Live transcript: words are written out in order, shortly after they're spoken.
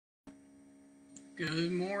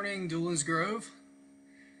Good morning, Dulin's Grove.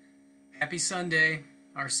 Happy Sunday,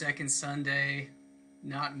 our second Sunday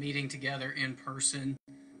not meeting together in person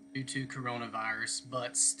due to coronavirus,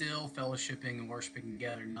 but still fellowshipping and worshiping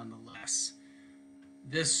together nonetheless.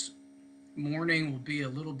 This morning will be a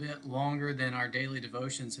little bit longer than our daily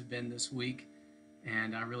devotions have been this week,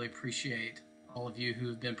 and I really appreciate all of you who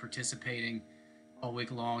have been participating all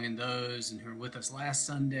week long in those and who were with us last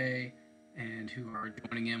Sunday and who are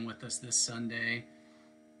joining in with us this Sunday.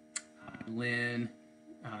 Lynn,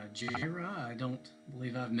 Jira, I don't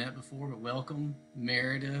believe I've met before, but welcome.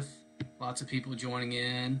 Meredith, lots of people joining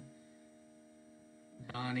in.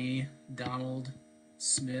 Donnie, Donald,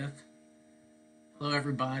 Smith. Hello,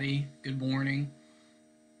 everybody. Good morning.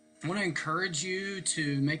 I want to encourage you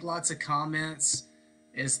to make lots of comments.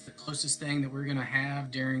 It's the closest thing that we're going to have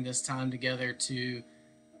during this time together to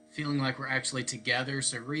feeling like we're actually together.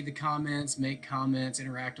 So read the comments, make comments,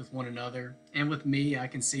 interact with one another. And with me, I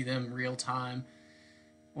can see them real time.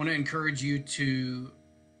 I want to encourage you to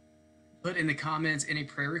put in the comments any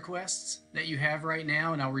prayer requests that you have right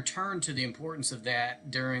now, and I'll return to the importance of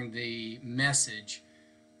that during the message.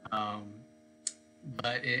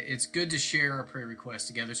 But it's good to share our prayer requests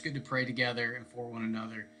together. It's good to pray together and for one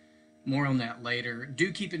another. More on that later.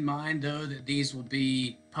 Do keep in mind, though, that these will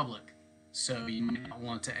be public. So you might not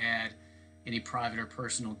want to add any private or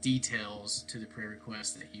personal details to the prayer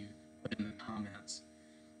requests that you put in the comments.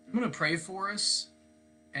 I'm going to pray for us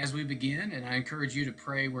as we begin, and I encourage you to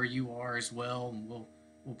pray where you are as well, and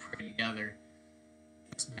we'll pray together.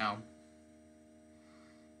 Let's bow.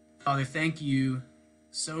 Father, thank you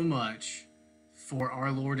so much for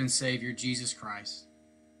our Lord and Savior, Jesus Christ.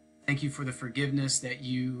 Thank you for the forgiveness that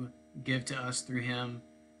you give to us through him.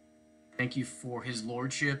 Thank you for his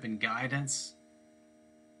lordship and guidance,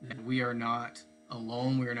 that we are not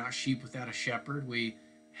alone. We are not sheep without a shepherd. We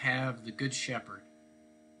have the good shepherd,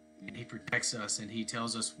 and he protects us, and he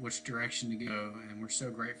tells us which direction to go, and we're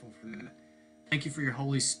so grateful for that. Thank you for your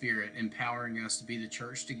Holy Spirit empowering us to be the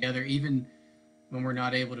church together, even when we're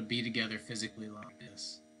not able to be together physically like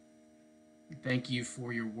this. Thank you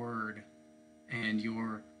for your word and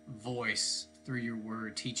your voice through your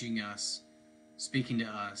word, teaching us, speaking to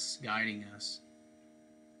us, guiding us.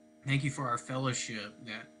 Thank you for our fellowship,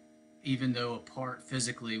 that even though apart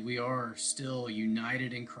physically, we are still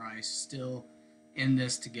united in Christ, still in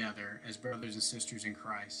this together as brothers and sisters in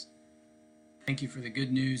Christ. Thank you for the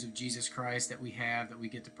good news of Jesus Christ that we have, that we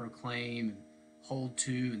get to proclaim and hold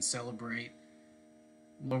to and celebrate.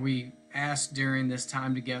 Lord, we ask during this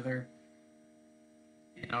time together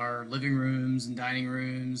in our living rooms and dining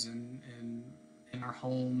rooms and in our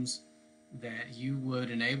homes, that you would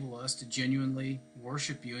enable us to genuinely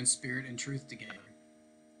worship you in spirit and truth together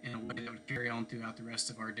in a way that would carry on throughout the rest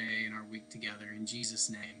of our day and our week together. In Jesus'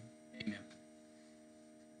 name, amen.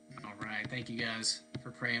 All right, thank you guys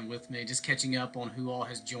for praying with me. Just catching up on who all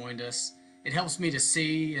has joined us. It helps me to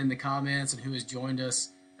see in the comments and who has joined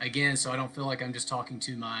us again, so I don't feel like I'm just talking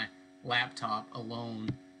to my laptop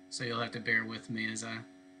alone. So you'll have to bear with me as I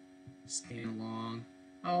scan along.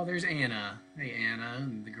 Oh, there's Anna. Hey, Anna,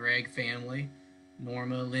 and the Greg family.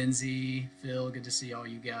 Norma, Lindsay, Phil, good to see all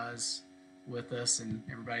you guys with us and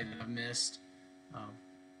everybody that I've missed.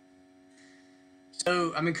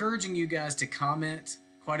 So I'm encouraging you guys to comment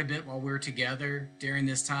quite a bit while we're together during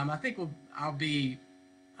this time. I think I'll be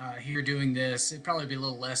here doing this. It'll probably be a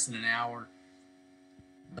little less than an hour.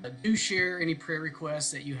 But do share any prayer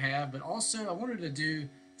requests that you have, but also I wanted to do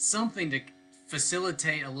something to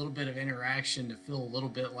facilitate a little bit of interaction, to feel a little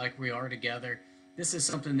bit like we are together. This is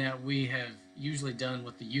something that we have usually done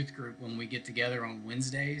with the youth group when we get together on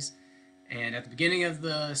Wednesdays. And at the beginning of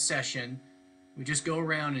the session, we just go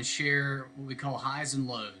around and share what we call highs and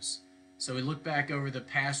lows. So we look back over the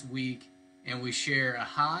past week and we share a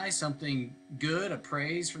high, something good, a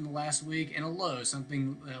praise from the last week, and a low,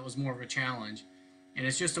 something that was more of a challenge. And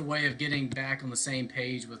it's just a way of getting back on the same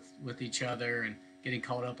page with each other and getting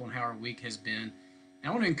caught up on how our week has been. And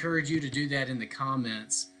I want to encourage you to do that in the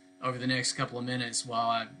comments over the next couple of minutes while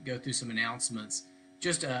I go through some announcements.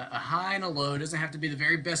 Just a high and a low. It doesn't have to be the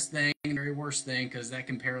very best thing and the very worst thing, because that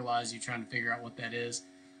can paralyze you trying to figure out what that is.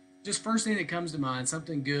 Just first thing that comes to mind,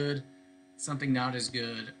 something good, something not as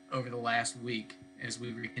good over the last week as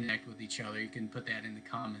we reconnect with each other. You can put that in the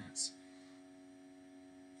comments.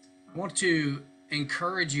 I want to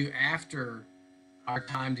encourage you after our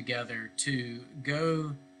time together to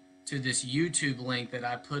go to this YouTube link that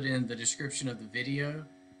I put in the description of the video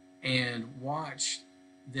and watch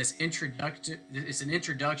this introduction. It's an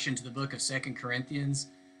introduction to the book of 2 Corinthians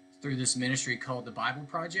through this ministry called the Bible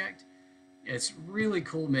Project. It's really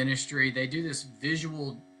cool ministry. They do this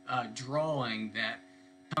visual drawing that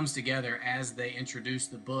comes together as they introduce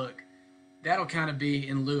the book. That'll kind of be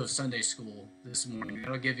in lieu of Sunday school this morning.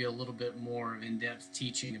 That'll give you a little bit more of in-depth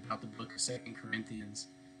teaching about the book of 2 Corinthians.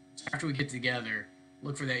 So after we get together,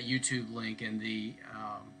 look for that YouTube link in the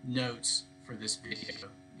notes for this video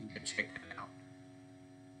and go check that out.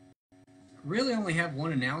 I really only have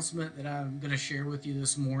one announcement that I'm going to share with you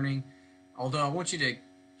this morning, although I want you to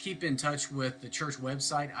keep in touch with the church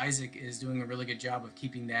website. Isaac is doing a really good job of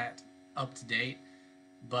keeping that up to date.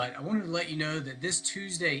 But I wanted to let you know that this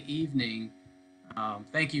Tuesday evening,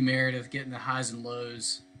 thank you, Meredith, getting the highs and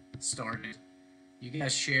lows started. You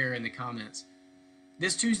guys share in the comments.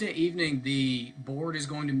 This Tuesday evening, the board is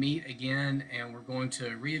going to meet again, and we're going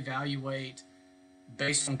to reevaluate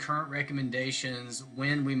based on current recommendations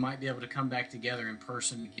when we might be able to come back together in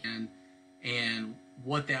person again and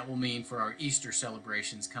what that will mean for our Easter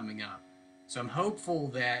celebrations coming up. So I'm hopeful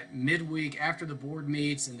that midweek after the board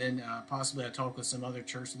meets, and then possibly I talk with some other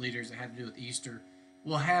church leaders that have to do with Easter,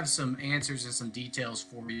 we'll have some answers and some details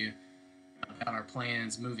for you about our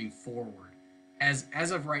plans moving forward.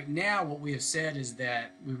 As of right now, what we have said is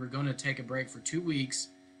that we were going to take a break for 2 weeks,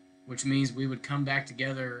 which means we would come back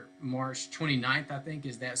together March 29th, I think,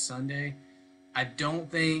 is that Sunday. I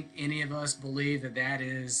don't think any of us believe that that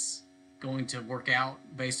is going to work out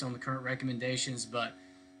based on the current recommendations, but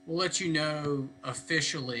we'll let you know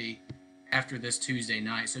officially after this Tuesday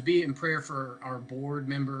night. So be in prayer for our board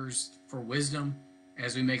members for wisdom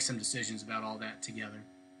as we make some decisions about all that together.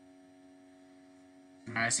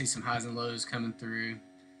 All right, I see some highs and lows coming through.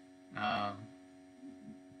 You guys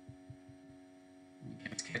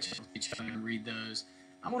catch up with each other and read those.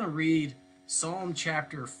 I want to read Psalm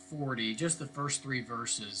chapter 40, just the first 3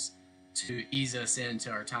 verses to ease us into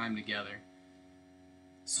our time together.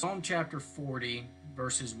 Psalm chapter 40,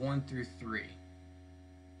 verses 1 through 3.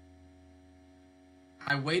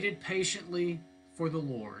 I waited patiently for the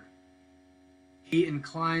Lord. He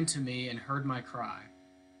inclined to me and heard my cry.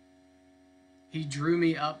 He drew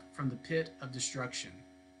me up from the pit of destruction,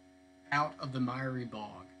 out of the miry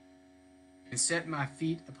bog, and set my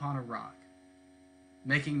feet upon a rock,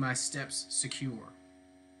 making my steps secure.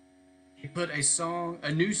 He put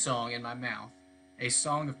a new song in my mouth, a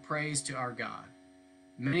song of praise to our God.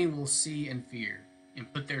 Many will see and fear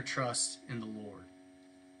and put their trust in the Lord.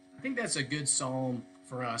 I think that's a good psalm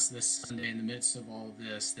for us this Sunday in the midst of all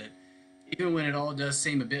this, that even when it all does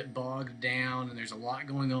seem a bit bogged down and there's a lot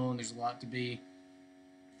going on, there's a lot to be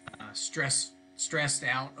stressed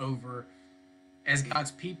out over, as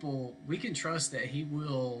God's people, we can trust that He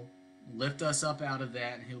will lift us up out of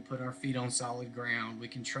that and He'll put our feet on solid ground. We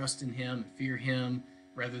can trust in Him and fear Him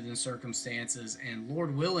rather than circumstances, and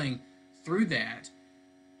Lord willing, through that,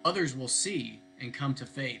 others will see and come to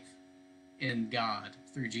faith in God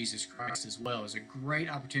through Jesus Christ as well. It's a great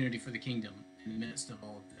opportunity for the kingdom in the midst of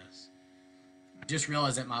all of this. I just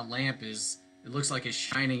realized that my lamp it looks like it's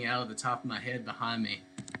shining out of the top of my head behind me.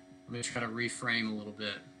 Let me try to reframe a little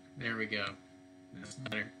bit. There we go. That's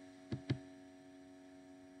better.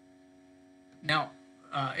 Now,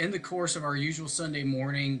 in the course of our usual Sunday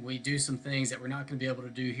morning, we do some things that we're not going to be able to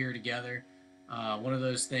do here together. One of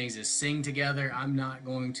those things is sing together. I'm not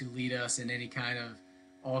going to lead us in any kind of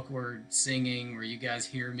awkward singing where you guys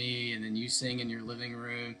hear me and then you sing in your living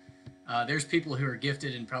room. There's people who are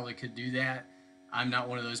gifted and probably could do that. I'm not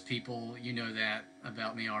one of those people. You know that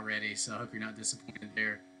about me already, so I hope you're not disappointed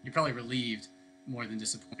there. You're probably relieved more than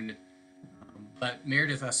disappointed. But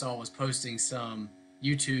Meredith, I saw, was posting some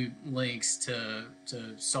YouTube links to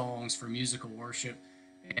songs for musical worship,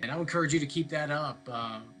 and I would encourage you to keep that up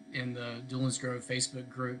in the Dulin's Grove Facebook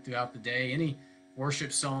group throughout the day. Any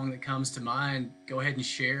worship song that comes to mind, go ahead and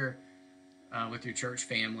share with your church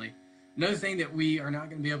family. Another thing that we are not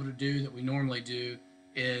going to be able to do that we normally do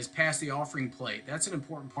is pass the offering plate. That's an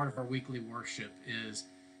important part of our weekly worship, is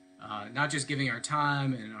not just giving our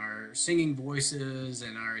time and our singing voices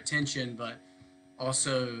and our attention, but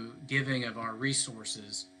also giving of our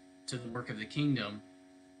resources to the work of the kingdom.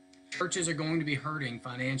 Churches are going to be hurting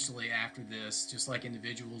financially after this, just like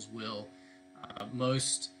individuals will.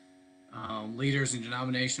 Most leaders and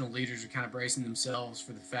denominational leaders are kind of bracing themselves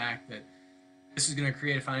for the fact that this is going to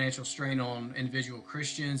create a financial strain on individual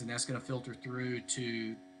Christians, and that's going to filter through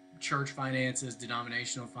to church finances,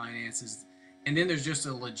 denominational finances. And then there's just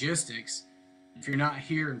the logistics. If you're not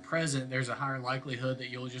here and present, there's a higher likelihood that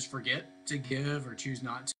you'll just forget to give or choose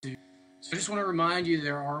not to. So I just want to remind you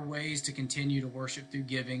there are ways to continue to worship through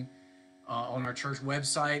giving. On our church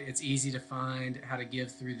website, it's easy to find how to give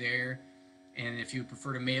through there. And if you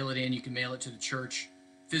prefer to mail it in, you can mail it to the church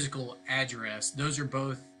physical address. Those are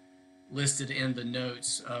both listed in the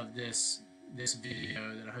notes of this this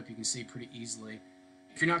video that I hope you can see pretty easily.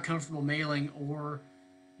 If you're not comfortable mailing or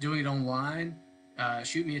doing it online,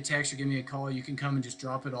 shoot me a text or give me a call. You can come and just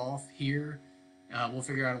drop it off here. We'll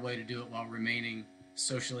figure out a way to do it while remaining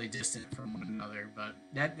socially distant from one another. But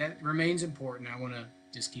that remains important. I want to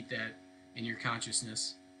just keep that in your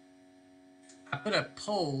consciousness. I put a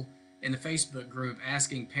poll in the Facebook group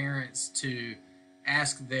asking parents to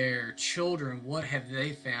ask their children what have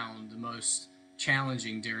they found the most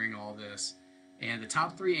challenging during all this. And the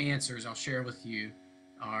top 3 answers I'll share with you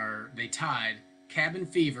are, they tied cabin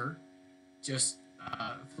fever, just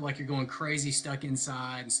feel like you're going crazy, stuck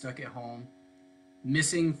inside and stuck at home.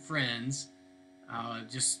 Missing friends,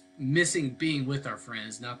 just missing being with our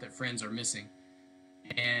friends, not that friends are missing.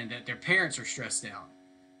 And that their parents are stressed out.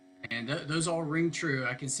 And those all ring true.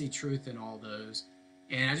 I can see truth in all those.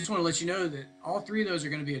 And I just want to let you know that all 3 of those are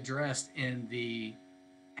going to be addressed in the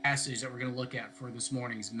passage that we're going to look at for this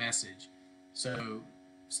morning's message. So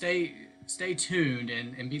stay tuned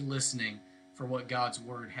and be listening for what God's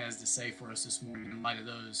Word has to say for us this morning in light of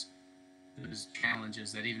those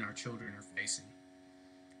challenges that even our children are facing.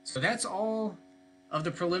 So that's all of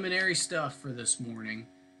the preliminary stuff for this morning.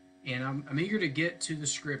 And I'm eager to get to the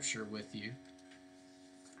scripture with you.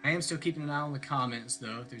 I am still keeping an eye on the comments,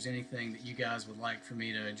 though. If there's anything that you guys would like for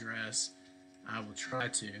me to address, I will try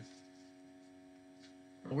to.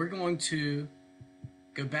 But we're going to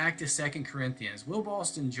go back to 2 Corinthians. Will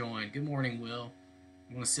Boston joined. Good morning, Will.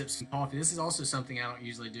 I want to sip some coffee. This is also something I don't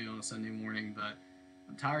usually do on a Sunday morning, but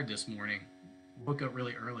I'm tired this morning. Woke up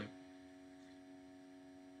really early.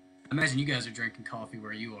 I imagine you guys are drinking coffee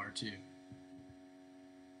where you are, too.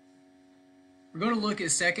 We're going to look at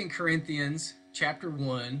 2 Corinthians chapter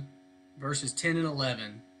 1, verses 10 and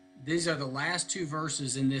 11. These are the last 2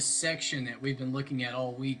 verses in this section that we've been looking at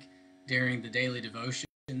all week during the daily devotion.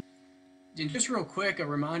 And just real quick, a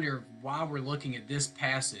reminder of why we're looking at this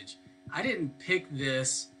passage. I didn't pick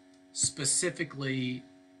this specifically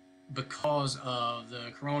because of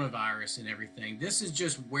the coronavirus and everything. This is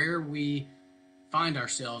just where we find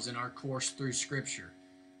ourselves in our course through Scripture.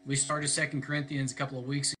 We started 2 Corinthians a couple of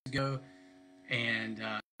weeks ago, and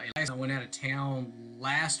I went out of town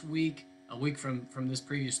last week, a week from this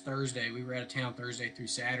previous Thursday. We were out of town Thursday through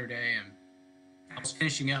Saturday, and I was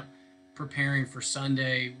finishing up preparing for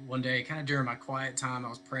Sunday one day. Kind of during my quiet time, I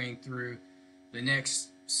was praying through the next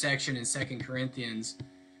section in 2 Corinthians,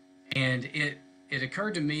 and it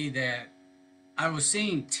occurred to me that I was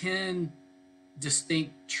seeing 10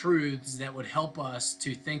 distinct truths that would help us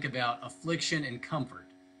to think about affliction and comfort.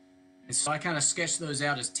 And so I kind of sketched those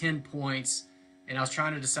out as 10 points. And I was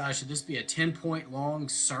trying to decide, should this be a 10-point long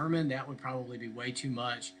sermon? That would probably be way too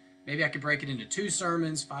much. Maybe I could break it into 2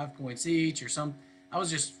 sermons, 5 points each, or some. I was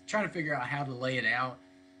just trying to figure out how to lay it out.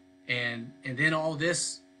 And then all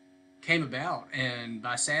this came about. And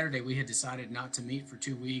by Saturday, we had decided not to meet for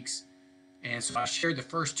 2 weeks. And so I shared the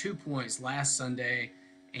first 2 points last Sunday.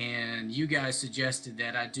 And you guys suggested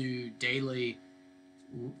that I do daily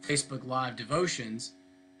Facebook Live devotions.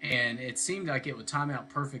 And it seemed like it would time out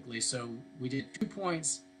perfectly. So we did 2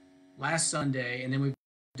 points last Sunday, and then we've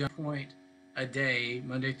done a point a day,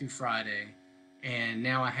 Monday through Friday. And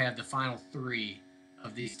now I have the final 3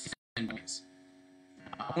 of these 10 points.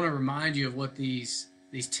 I want to remind you of what these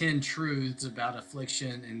 10 truths about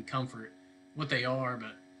affliction and comfort, what they are.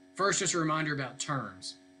 But first, just a reminder about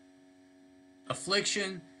terms.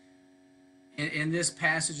 Affliction in this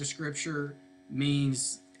passage of Scripture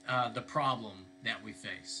means the problem that we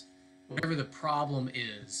face. Whatever the problem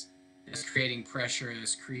is that's creating pressure,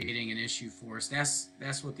 that's creating an issue for us,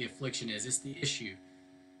 that's what the affliction is. It's the issue.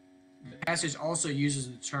 The passage also uses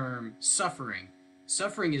the term suffering.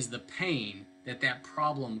 Suffering is the pain that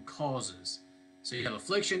problem causes. So you have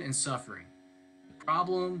affliction and suffering. The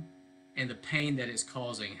problem and the pain that it's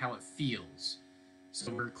causing, how it feels.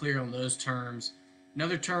 So we're clear on those terms.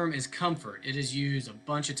 Another term is comfort. It is used a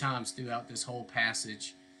bunch of times throughout this whole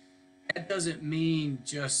passage. That doesn't mean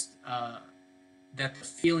just that the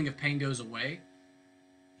feeling of pain goes away.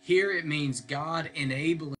 Here it means God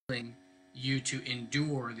enabling you to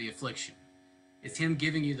endure the affliction. It's Him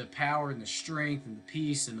giving you the power and the strength and the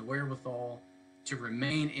peace and the wherewithal to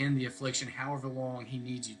remain in the affliction however long He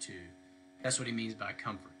needs you to. That's what He means by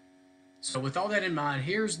comfort. So with all that in mind,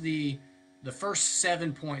 here's the first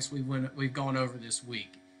 7 points we've gone over this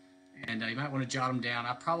week. And you might want to jot them down.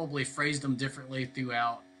 I probably phrased them differently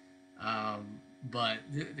throughout. But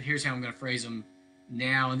here's how I'm going to phrase them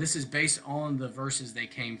now. And this is based on the verses they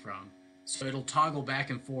came from. So it'll toggle back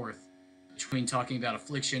and forth between talking about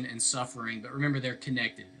affliction and suffering. But remember, they're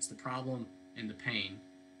connected. It's the problem and the pain.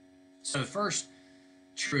 So the first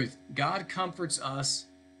truth, God comforts us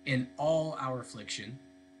in all our affliction.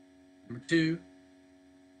 Number 2,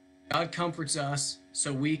 God comforts us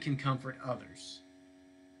so we can comfort others.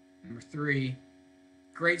 Number 3,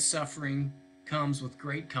 great suffering comes with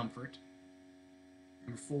great comfort.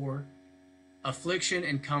 Number 4, affliction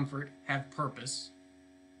and comfort have purpose.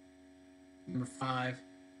 Number 5,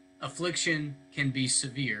 affliction can be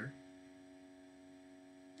severe.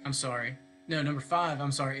 Number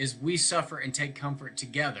 5, is we suffer and take comfort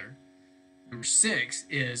together. Number 6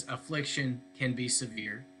 is affliction can be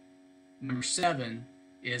severe. Number 7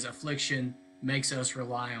 is affliction makes us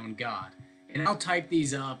rely on God. And I'll type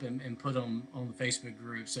these up and put them on the Facebook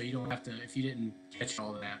group so you don't have to, if you didn't catch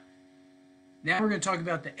all of that. Now we're going to talk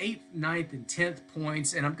about the 8th, 9th, and 10th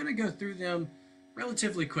points, and I'm going to go through them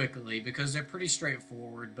relatively quickly because they're pretty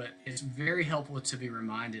straightforward, but it's very helpful to be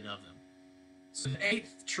reminded of them. So the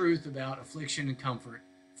 8th truth about affliction and comfort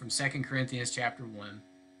from 2 Corinthians chapter 1,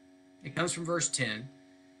 it comes from verse 10,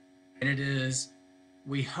 and it is,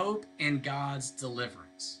 we hope in God's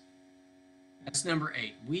deliverance. That's number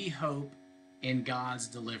 8. We hope in God's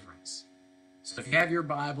deliverance. So if you have your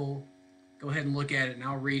Bible, go ahead and look at it, and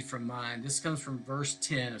I'll read from mine. This comes from verse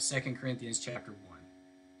 10 of 2 Corinthians chapter 1.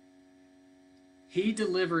 He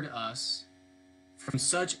delivered us from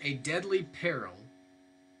such a deadly peril,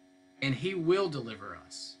 and he will deliver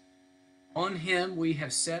us. On him we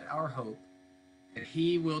have set our hope that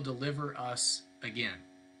he will deliver us again.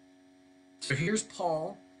 So here's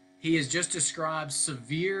Paul. He has just described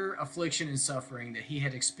severe affliction and suffering that he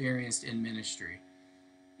had experienced in ministry.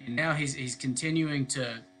 And now he's continuing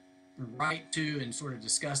to write to and sort of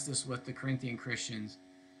discuss this with the Corinthian Christians.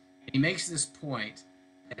 And he makes this point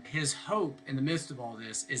that his hope in the midst of all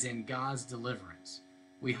this is in God's deliverance.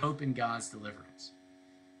 We hope in God's deliverance.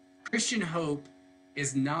 Christian hope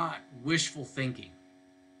is not wishful thinking.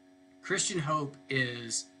 Christian hope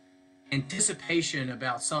is anticipation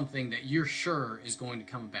about something that you're sure is going to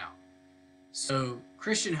come about. So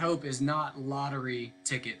Christian hope is not lottery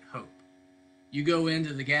ticket hope. You go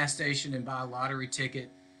into the gas station and buy a lottery ticket,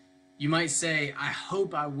 you might say, I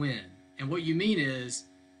hope I win. And what you mean is,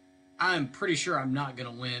 I'm pretty sure I'm not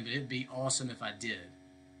going to win, but it'd be awesome if I did.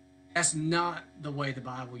 That's not the way the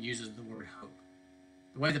Bible uses the word hope.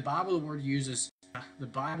 The way the Bible uses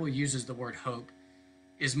the word hope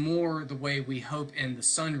is more the way we hope in the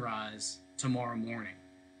sunrise tomorrow morning.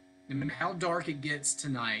 No matter how dark it gets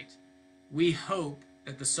tonight, we hope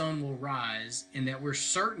that the sun will rise and that we're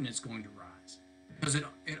certain it's going to rise because it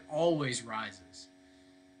always rises.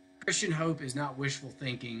 Christian hope is not wishful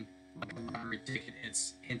thinking like a lottery ticket.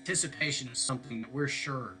 It's anticipation of something that we're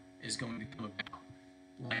sure is going to come about,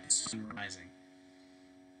 like the sun rising.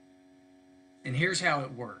 And here's how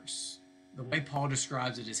it works. The way Paul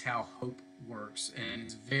describes it is how hope works, and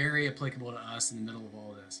it's very applicable to us in the middle of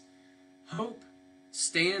all this. Hope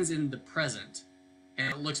stands in the present, and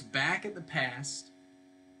it looks back at the past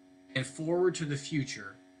and forward to the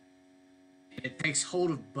future. It takes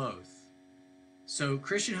hold of both. So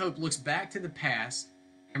Christian hope looks back to the past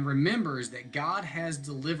and remembers that God has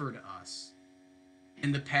delivered us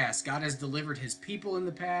in the past. God has delivered his people in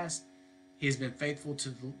the past. He has been faithful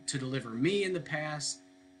to deliver me in the past.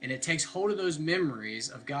 And it takes hold of those memories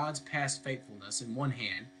of God's past faithfulness in one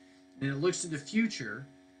hand. And it looks to the future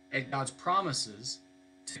at God's promises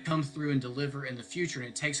to come through and deliver in the future. And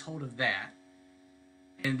it takes hold of that.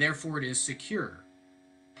 And therefore it is secure.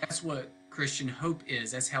 That's what Christian hope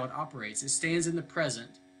is. That's how it operates. It stands in the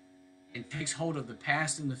present and takes hold of the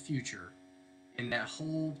past and the future in that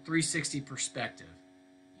whole 360 perspective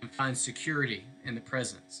and finds security in the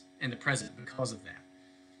present because of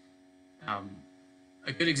that.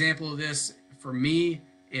 A good example of this for me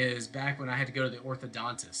is back when I had to go to the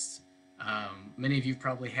orthodontist. Many of you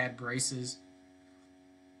probably had braces.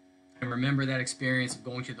 I remember that experience of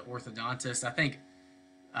going to the orthodontist. I think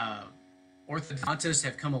orthodontists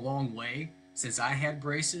have come a long way since I had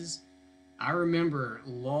braces. I remember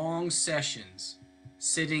long sessions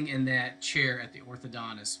sitting in that chair at the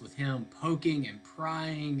orthodontist with him poking and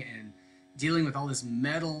prying and dealing with all this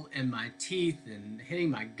metal in my teeth and hitting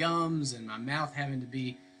my gums and my mouth having to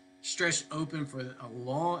be stretched open for it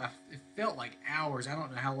felt like hours. I don't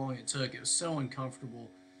know how long it took. It was so uncomfortable,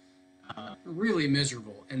 really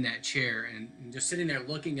miserable in that chair and just sitting there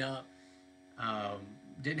looking up.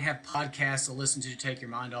 Didn't have podcasts to listen to take your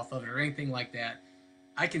mind off of it or anything like that.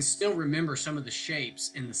 I can still remember some of the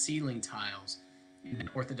shapes in the ceiling tiles in the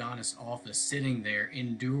orthodontist's office, sitting there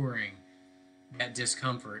enduring that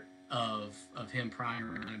discomfort of him prying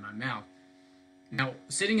around in my mouth. Now,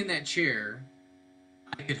 sitting in that chair,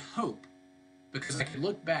 I could hope, because I could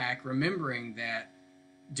look back remembering that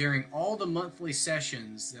during all the monthly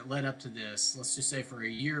sessions that led up to this, let's just say for a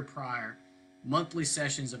year prior, monthly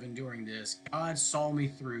sessions of enduring this, God saw me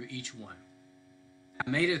through each one. I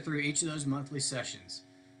made it through each of those monthly sessions.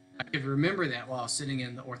 I could remember that while sitting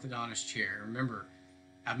in the orthodontist chair. Remember,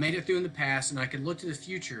 I've made it through in the past, and I could look to the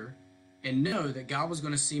future and know that God was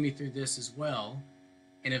going to see me through this as well.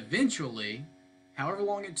 And eventually, however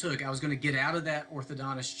long it took, I was going to get out of that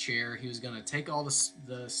orthodontist chair. He was going to take all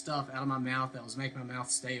the stuff out of my mouth that was making my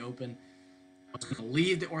mouth stay open. I was going to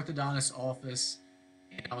leave the orthodontist office,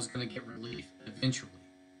 and I was going to get relief eventually.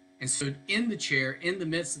 And so in the chair, in the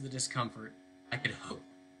midst of the discomfort, I could hope.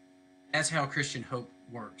 That's how Christian hope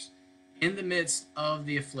works. In the midst of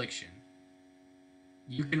the affliction,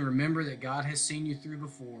 you can remember that God has seen you through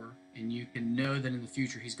before, and you can know that in the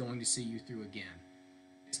future He's going to see you through again.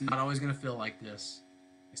 It's not always going to feel like this.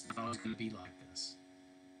 It's not always going to be like this.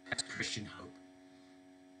 That's Christian hope.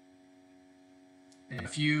 And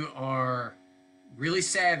if you are really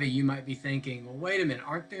savvy, you might be thinking, well, wait a minute,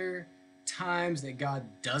 aren't there times that God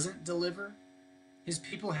doesn't deliver His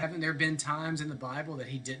people? Haven't there been times in the Bible that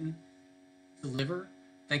He didn't deliver?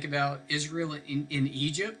 Think about Israel in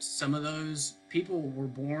Egypt. Some of those people were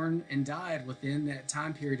born and died within that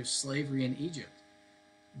time period of slavery in Egypt.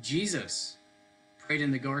 Jesus prayed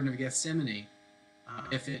in the Garden of Gethsemane,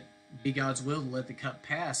 if it be God's will to let the cup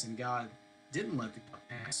pass, and God didn't let the cup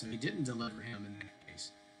pass, so He didn't deliver him in that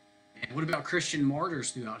case. And what about Christian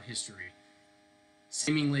martyrs throughout history?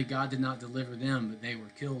 Seemingly God did not deliver them, but they were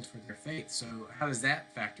killed for their faith. So how does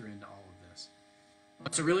that factor into all of this? Well,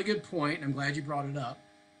 it's a really good point, and I'm glad you brought it up.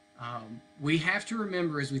 We have to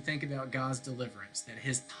remember as we think about God's deliverance that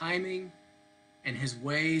His timing and His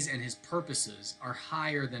ways and His purposes are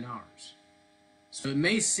higher than ours. So it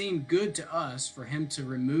may seem good to us for Him to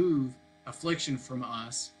remove affliction from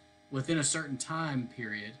us within a certain time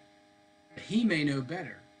period, but He may know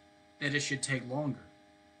better that it should take longer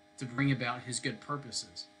to bring about His good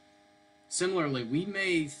purposes. Similarly, we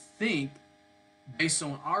may think, based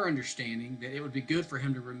on our understanding, that it would be good for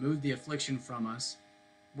Him to remove the affliction from us,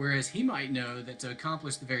 whereas He might know that to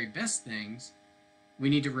accomplish the very best things, we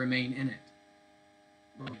need to remain in it.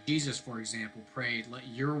 Well, Jesus, for example, prayed, "Let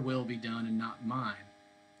your will be done and not mine."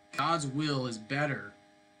 God's will is better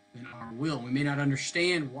than our will. We may not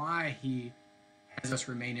understand why He has us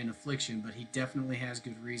remain in affliction, but He definitely has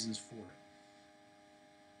good reasons for it.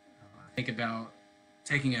 Think about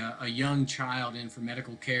taking a young child in for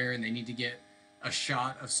medical care and they need to get a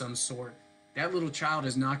shot of some sort. That little child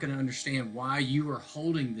is not going to understand why you are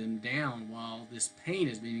holding them down while this pain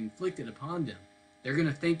is being inflicted upon them. They're going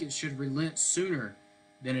to think it should relent sooner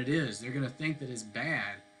than it is. They're going to think that it's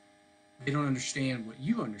bad. They don't understand what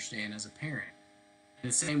you understand as a parent. In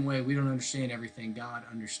the same way, we don't understand everything God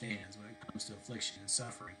understands when it comes to affliction and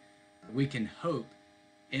suffering. But we can hope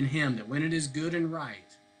in Him that when it is good and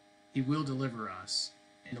right, He will deliver us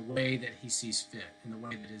in the way that He sees fit, in the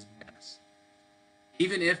way that is best.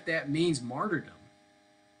 Even if that means martyrdom,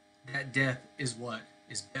 that death is what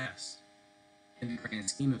is best in the grand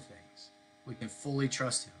scheme of things. We can fully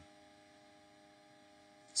trust Him.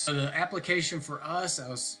 So the application for us, I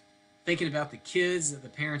was thinking about the kids that the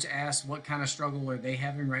parents asked what kind of struggle are they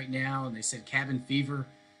having right now, and they said cabin fever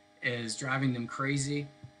is driving them crazy.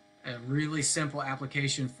 A really simple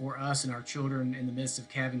application for us and our children in the midst of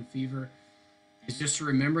cabin fever is just to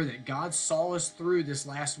remember that God saw us through this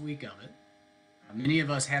last week of it. Many of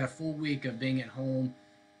us had a full week of being at home,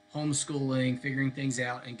 homeschooling, figuring things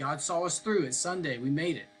out, and God saw us through it. Sunday, we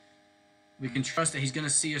made it. We can trust that He's going to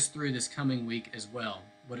see us through this coming week as well,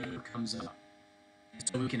 whatever comes up. And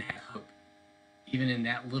so we can have hope, even in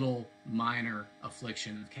that little minor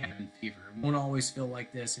affliction of cabin fever. It won't always feel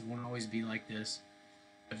like this. It won't always be like this.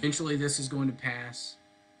 Eventually, this is going to pass.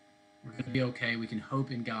 We're going to be okay. We can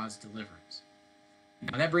hope in God's deliverance.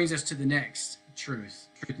 Now, that brings us to the next truth,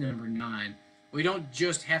 truth number 9. We don't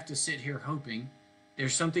just have to sit here hoping.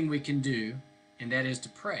 There's something we can do, and that is to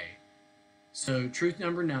pray. So, truth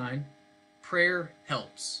number 9, prayer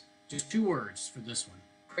helps. Just 2 words for this one.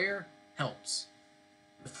 Prayer helps.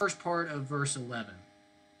 The first part of verse 11.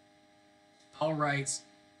 Paul writes,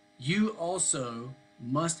 "You also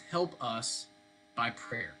must help us by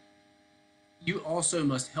prayer." You also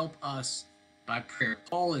must help us by prayer.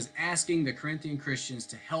 Paul is asking the Corinthian Christians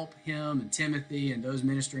to help him and Timothy and those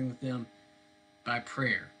ministering with them by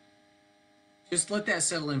prayer. Just let that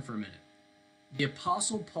settle in for a minute. The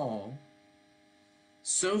Apostle Paul,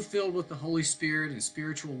 so filled with the Holy Spirit and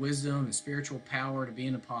spiritual wisdom and spiritual power to be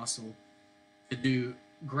an apostle, to do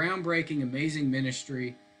groundbreaking, amazing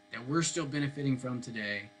ministry that we're still benefiting from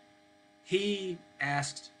today, he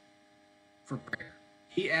asked for prayer.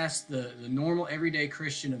 He asked the normal, everyday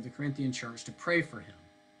Christian of the Corinthian church to pray for him.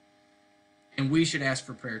 And we should ask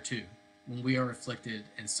for prayer too when we are afflicted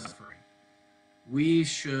and suffering. We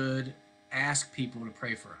should ask people to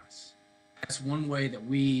pray for us. That's one way that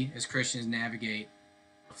we as Christians navigate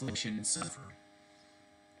affliction and suffering.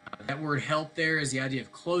 That word help there is the idea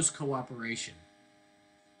of close cooperation.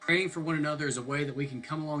 Praying for one another is a way that we can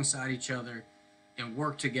come alongside each other and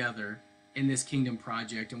work together in this kingdom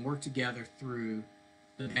project and work together through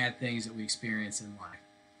the bad things that we experience in life.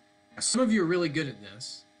 Now, some of you are really good at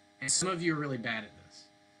this, and some of you are really bad at this.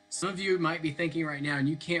 Some of you might be thinking right now, and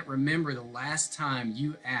you can't remember the last time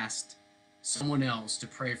you asked someone else to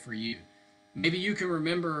pray for you. Maybe you can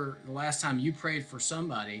remember the last time you prayed for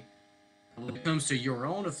somebody. When it comes to your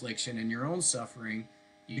own affliction and your own suffering,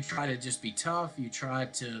 you try to just be tough. You try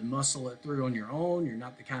to muscle it through on your own. You're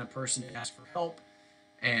not the kind of person to ask for help,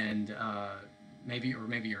 and maybe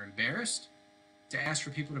you're embarrassed to ask for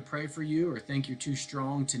people to pray for you, or think you're too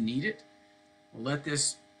strong to need it. Well, let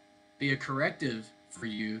this be a corrective for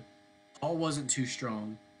you. Paul wasn't too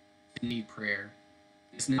strong to need prayer.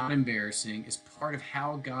 It's not embarrassing. It's part of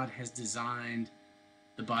how God has designed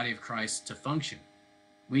the body of Christ to function.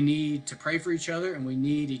 We need to pray for each other, and we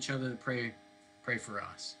need each other to pray for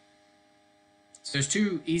us. So there's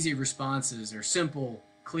two easy responses, or simple,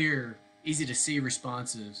 clear, easy to see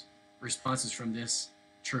responses from this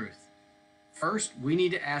truth. First, we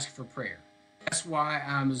need to ask for prayer. That's why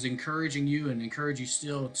I was encouraging you, and encourage you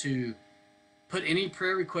still, to put any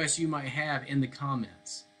prayer requests you might have in the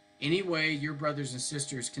comments. Any way your brothers and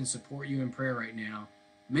sisters can support you in prayer right now,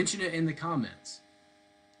 mention it in the comments.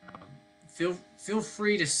 Feel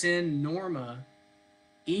free to send Norma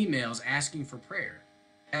emails asking for prayer.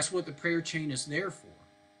 That's what the prayer chain is there for.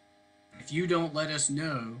 If you don't let us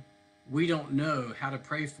know, we don't know how to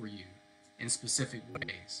pray for you in specific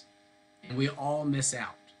ways, and we all miss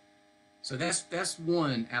out. So that's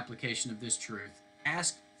one application of this truth.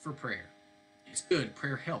 Ask for prayer. It's good.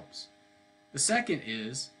 Prayer helps. The second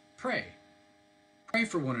is pray. Pray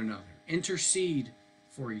for one another. Intercede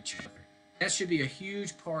for each other. That should be a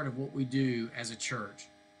huge part of what we do as a church,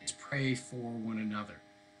 is pray for one another.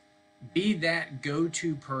 Be that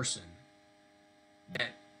go-to person that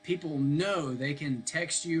people know they can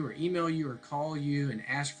text you or email you or call you and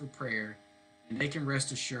ask for prayer, and they can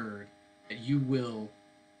rest assured that you will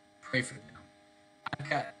pray for them. I've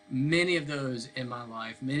got many of those in my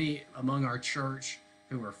life, many among our church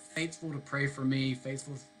who are faithful to pray for me,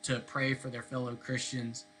 faithful to pray for their fellow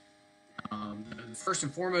Christians. The first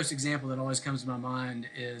and foremost example that always comes to my mind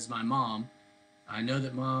is my mom. I know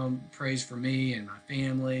that Mom prays for me and my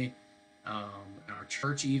family, our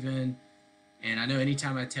church even, and I know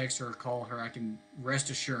anytime I text her or call her, I can rest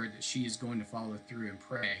assured that she is going to follow through and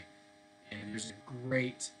pray. And there's a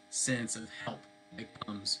great sense of help that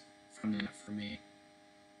comes from that for me.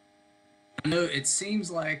 I know it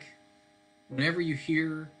seems like whenever you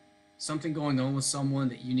hear something going on with someone,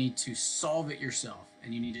 that you need to solve it yourself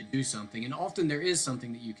and you need to do something. And often there is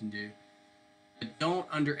something that you can do. But don't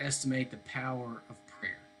underestimate the power of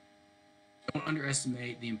prayer. Don't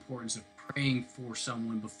underestimate the importance of praying for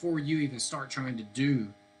someone before you even start trying to do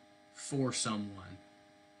for someone.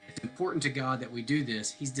 It's important to God that we do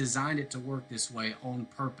this. He's designed it to work this way on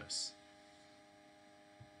purpose.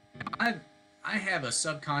 I have a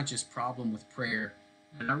subconscious problem with prayer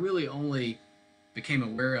that I really only became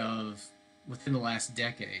aware of within the last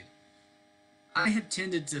decade. I have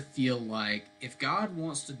tended to feel like if God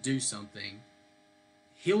wants to do something,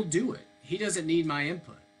 He'll do it. He doesn't need my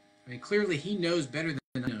input. I mean, clearly He knows better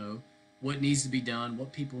than I know what needs to be done,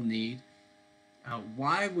 what people need.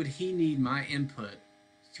 Why would He need my input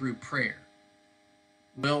through prayer?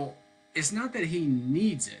 Well, it's not that He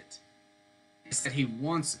needs it. It's that He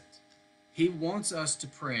wants it. He wants us to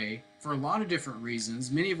pray for a lot of different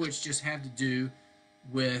reasons, many of which just have to do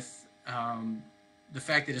with the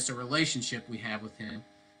fact that it's a relationship we have with Him.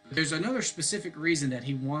 But there's another specific reason that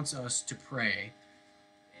He wants us to pray,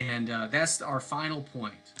 and that's our final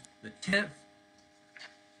point, the 10th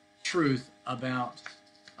truth about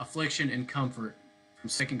affliction and comfort from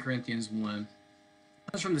 2 Corinthians 1.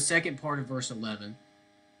 That's from the second part of verse 11,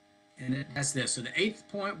 and that's this. So the 8th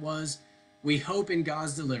point was, we hope in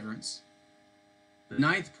God's deliverance. The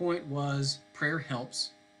 9th point was, prayer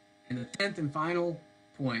helps. And the 10th and final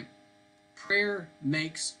point, prayer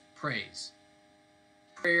makes praise.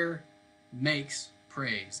 Prayer makes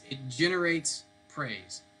praise. It generates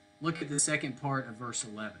praise. Look at the second part of verse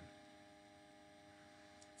 11.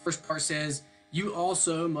 First part says, you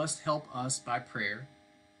also must help us by prayer.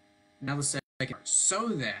 Now the second part, so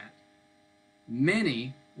that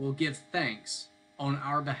many will give thanks on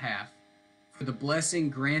our behalf for the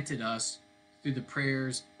blessing granted us through the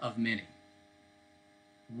prayers of many.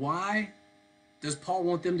 Why does Paul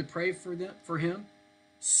want them to pray for him?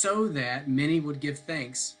 So that many would give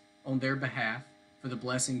thanks on their behalf for the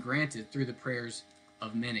blessing granted through the prayers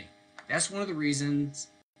of many. That's one of the reasons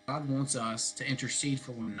God wants us to intercede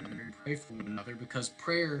for one another and pray for one another, because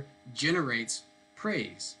prayer generates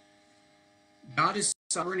praise. God is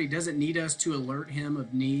sovereign. He doesn't need us to alert him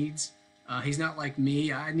of needs. He's not like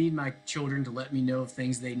me. I need my children to let me know of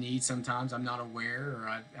things they need. Sometimes I'm not aware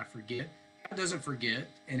or I forget. God doesn't forget,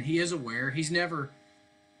 and he is aware. He's never,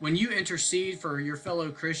 when you intercede for your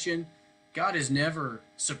fellow Christian, God is never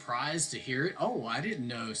surprised to hear it. Oh, I didn't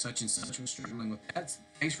know such and such was struggling with that.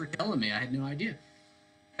 Thanks for telling me. I had no idea.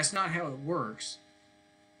 That's not how it works.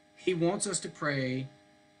 He wants us to pray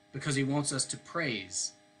because he wants us to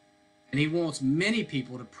praise. And he wants many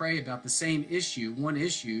people to pray about the same issue, one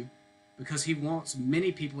issue, because he wants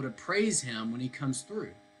many people to praise him when he comes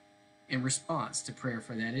through in response to prayer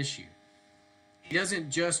for that issue. He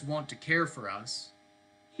doesn't just want to care for us.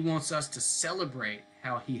 He wants us to celebrate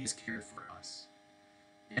how he has cared for us.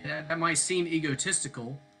 And that might seem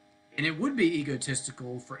egotistical, and it would be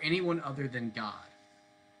egotistical for anyone other than God.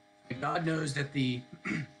 God knows that the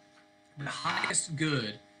highest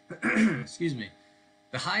good, excuse me,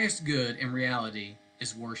 the highest good in reality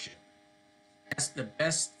is worship. That's the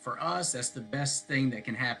best for us. That's the best thing that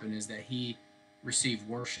can happen, is that he receive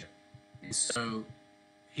worship. And so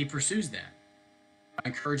he pursues that by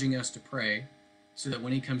encouraging us to pray, so that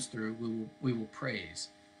when he comes through, we will praise.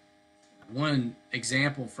 One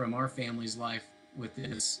example from our family's life with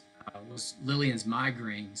this was Lillian's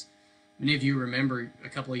migraines. Many of you remember a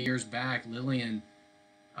couple of years back, Lillian,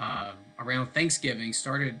 around Thanksgiving,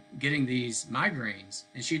 started getting these migraines,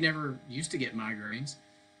 and she never used to get migraines.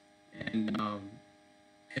 And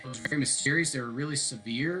it was very mysterious. They were really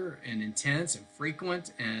severe and intense and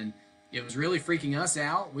frequent, and it was really freaking us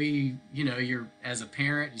out. We, you're, as a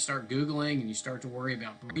parent, you start Googling and you start to worry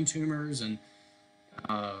about brain tumors, and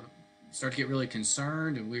start to get really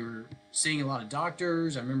concerned. And we were seeing a lot of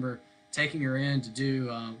doctors. I remember taking her in to do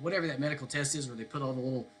whatever that medical test is, where they put all the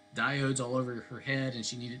little diodes all over her head, and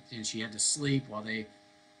she had to sleep while they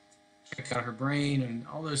checked out her brain and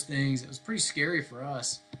all those things. It was pretty scary for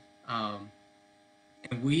us,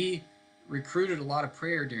 and we recruited a lot of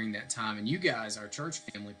prayer during that time. And you guys, our church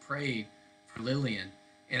family, prayed for Lillian.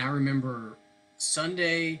 And I remember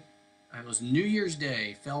Sunday, it was New Year's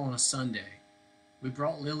Day, fell on a Sunday. We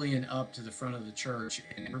brought Lillian up to the front of the church,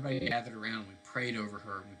 and everybody gathered around. We prayed over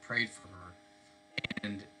her. We prayed for her.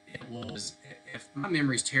 And it was, if my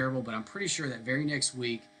memory's terrible, but I'm pretty sure that very next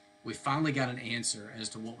week, we finally got an answer as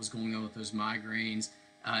to what was going on with those migraines.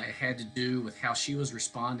 It had to do with how she was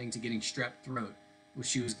responding to getting strep throat, which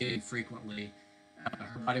she was getting frequently.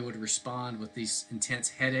 Her body would respond with these intense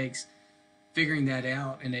headaches. Figuring that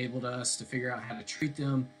out enabled us to figure out how to treat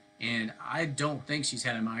them, and I don't think she's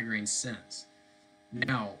had a migraine since.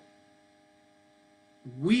 Now,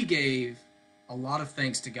 we gave a lot of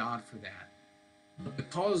thanks to God for that, but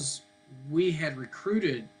because we had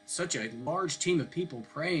recruited such a large team of people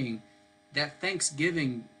praying, that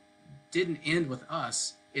thanksgiving didn't end with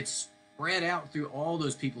us. It spread out through all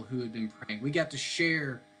those people who had been praying. We got to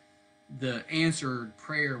share the answered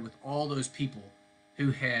prayer with all those people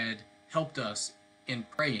who had helped us in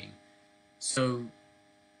praying. So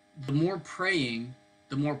the more praying,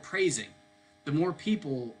 the more praising. The more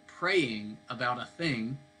people praying about a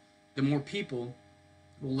thing, the more people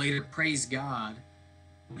will later praise God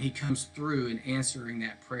when he comes through and answering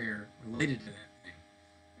that prayer related to that thing.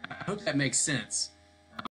 I hope that makes sense.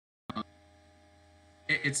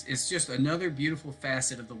 It's just another beautiful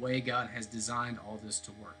facet of the way God has designed all this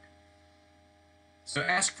to work. So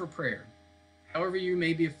ask for prayer. However you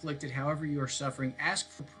may be afflicted, however you are suffering,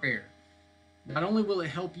 ask for prayer. Not only will it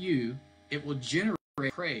help you, it will generate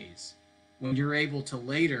praise when you're able to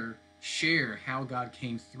later share how God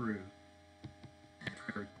came through that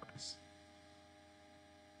prayer request.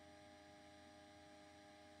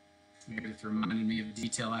 Meredith reminded me of a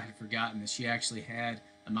detail I had forgotten, that she actually had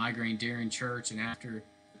a migraine during church, and after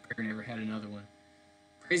the prayer never had another one.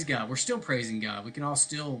 Praise God. We're still praising God. We can all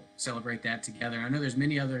still celebrate that together. I know there's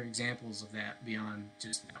many other examples of that beyond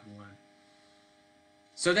just that one.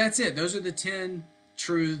 So that's it. Those are the 10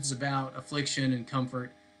 truths about affliction and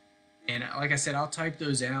comfort. And like I said, I'll type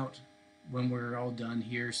those out when we're all done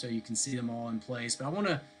here so you can see them all in place. But I want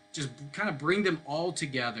to just kind of bring them all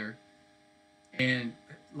together, and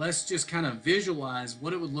let's just kind of visualize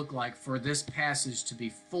what it would look like for this passage to be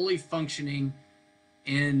fully functioning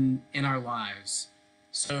in our lives.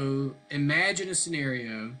 So imagine a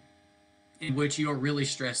scenario in which you are really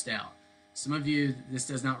stressed out. Some of you, this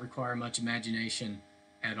does not require much imagination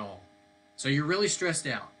at all. So you're really stressed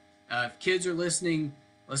out. If kids are listening,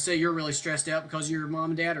 let's say you're really stressed out because your mom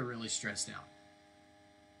and dad are really stressed out.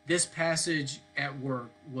 This passage at work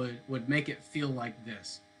would make it feel like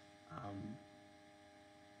this.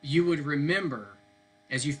 You would remember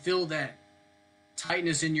as you feel that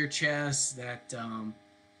tightness in your chest, that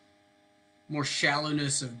more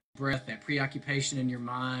shallowness of breath, that preoccupation in your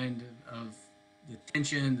mind of the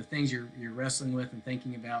tension, the things you're wrestling with and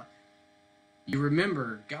thinking about. You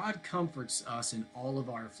remember God comforts us in all of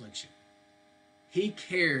our affliction. He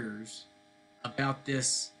cares about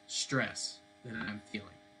this stress that I'm feeling.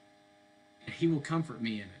 And he will comfort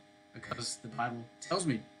me in it because the Bible tells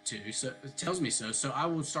me to, so it tells me so. So I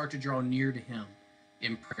will start to draw near to him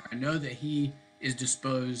in prayer. I know that he is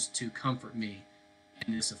disposed to comfort me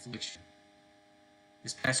in this affliction.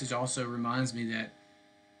 This passage also reminds me that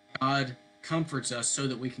God comforts us so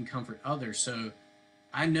that we can comfort others. So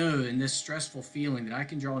I know in this stressful feeling that I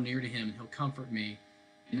can draw near to him and he'll comfort me.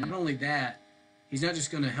 And not only that, he's not just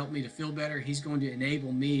going to help me to feel better, he's going to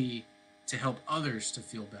enable me to help others to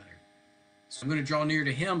feel better. So I'm going to draw near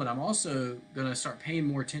to him, but I'm also going to start paying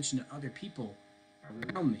more attention to other people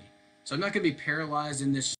around me. So I'm not going to be paralyzed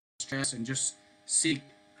in this stress and just seek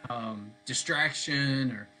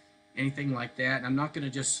distraction or anything like that. And I'm not going to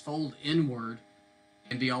just fold inward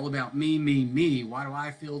and be all about me, me, me. Why do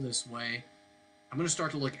I feel this way? I'm going to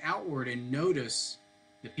start to look outward and notice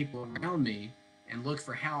the people around me and look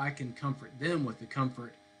for how I can comfort them with the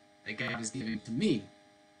comfort that God is giving to me.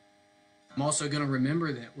 I'm also going to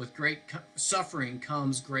remember that with great suffering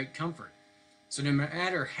comes great comfort. So no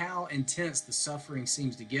matter how intense the suffering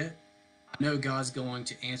seems to get, I know God's going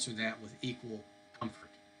to answer that with equal comfort.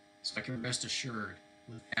 So I can rest assured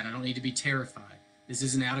with that. I don't need to be terrified. This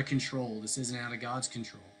isn't out of control. This isn't out of God's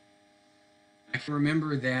control. I can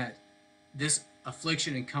remember that this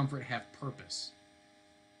affliction and comfort have purpose.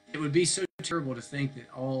 It would be so terrible to think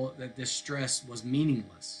that this stress was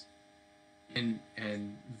meaningless and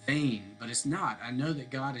vain, but it's not. I know that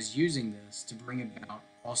God is using this to bring about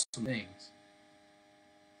awesome things.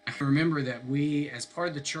 I can remember that we, as part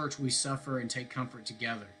of the church, we suffer and take comfort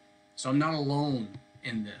together. So I'm not alone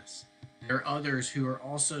in this. There are others who are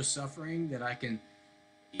also suffering that I can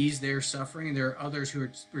ease their suffering. There are others who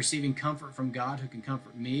are receiving comfort from God who can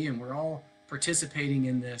comfort me, and we're all participating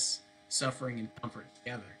in this suffering and comfort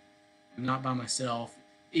together. I'm not by myself.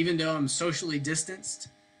 Even though I'm socially distanced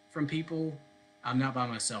from people, I'm not by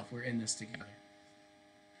myself. We're in this together.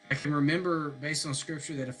 I can remember, based on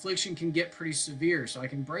scripture, that affliction can get pretty severe, so I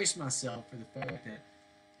can brace myself for the fact that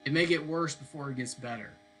it may get worse before it gets better.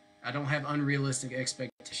 I don't have unrealistic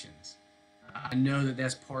expectations. I know that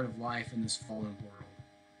that's part of life in this fallen world.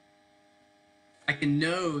 I can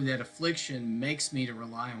know that affliction makes me to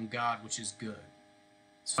rely on God, which is good.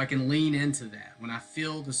 So I can lean into that. When I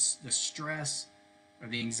feel the stress or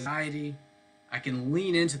the anxiety, I can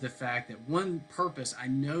lean into the fact that one purpose I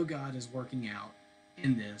know God is working out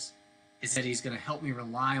in this is that he's going to help me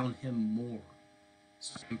rely on him more.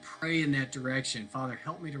 So I can pray in that direction. Father,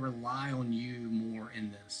 help me to rely on you more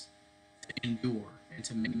in this, to endure and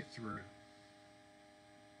to make it through.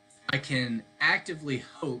 I can actively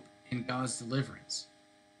hope in God's deliverance.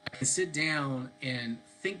 I can sit down and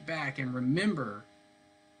think back and remember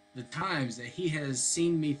the times that he has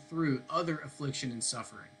seen me through other affliction and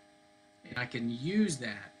suffering. And I can use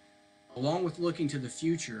that, along with looking to the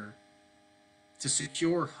future, to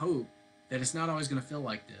secure hope that it's not always going to feel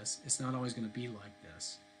like this. It's not always going to be like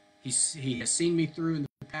this. He has seen me through in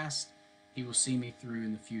the past. He will see me through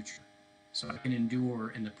in the future. So I can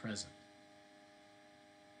endure in the present.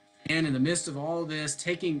 And in the midst of all this,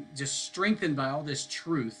 just strengthened by all this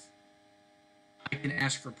truth, I can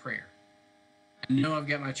ask for prayer. I know I've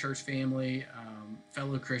got my church family,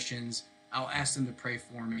 fellow Christians. I'll ask them to pray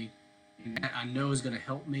for me. And that I know is going to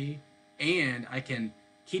help me. And I can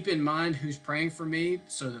keep in mind who's praying for me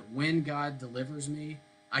so that when God delivers me,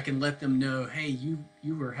 I can let them know, hey, you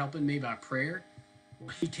were helping me by prayer.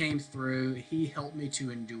 Well, he came through. He helped me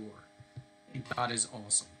to endure. And God is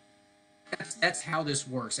awesome. That's how this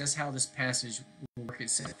works. That's how this passage will work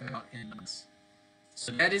itself out in us.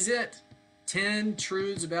 So that is it. 10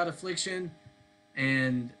 truths about affliction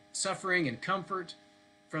and suffering and comfort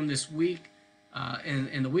from this week.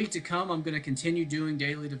 In the week to come, I'm going to continue doing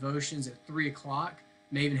daily devotions at 3 o'clock.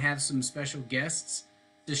 May even have some special guests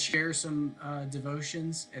to share some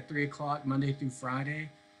devotions at 3 o'clock, Monday through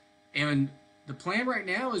Friday. And the plan right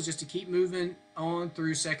now is just to keep moving on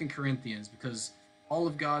through 2 Corinthians, because all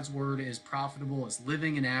of God's word is profitable, it's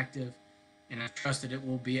living and active, and I trust that it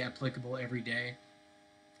will be applicable every day.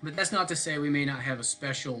 But that's not to say we may not have a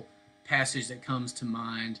special passage that comes to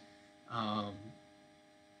mind, um,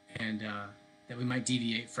 and that we might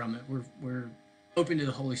deviate from it. We're open to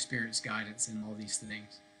the Holy Spirit's guidance in all these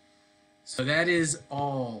things. So that is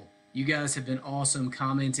all. You guys have been awesome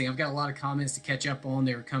commenting. I've got a lot of comments to catch up on.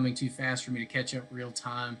 They were coming too fast for me to catch up real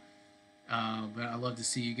time. But I love to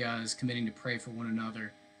see you guys committing to pray for one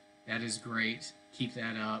another. That is great. Keep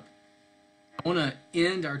that up. I want to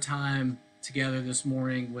end our time together this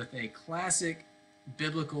morning with a classic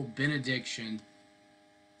biblical benediction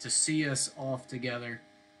to see us off together.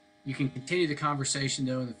 You can continue the conversation,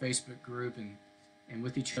 though, in the Facebook group and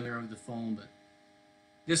with each other over the phone, but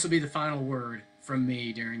this will be the final word from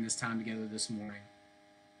me during this time together this morning.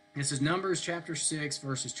 This is Numbers chapter 6,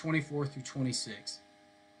 verses 24 through 26.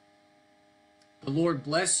 The Lord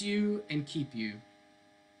bless you and keep you.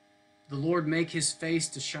 The Lord make his face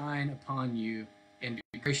to shine upon you and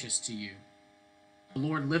be gracious to you. The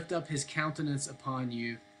Lord lift up his countenance upon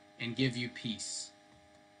you and give you peace.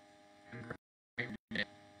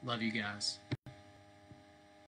 Love you guys.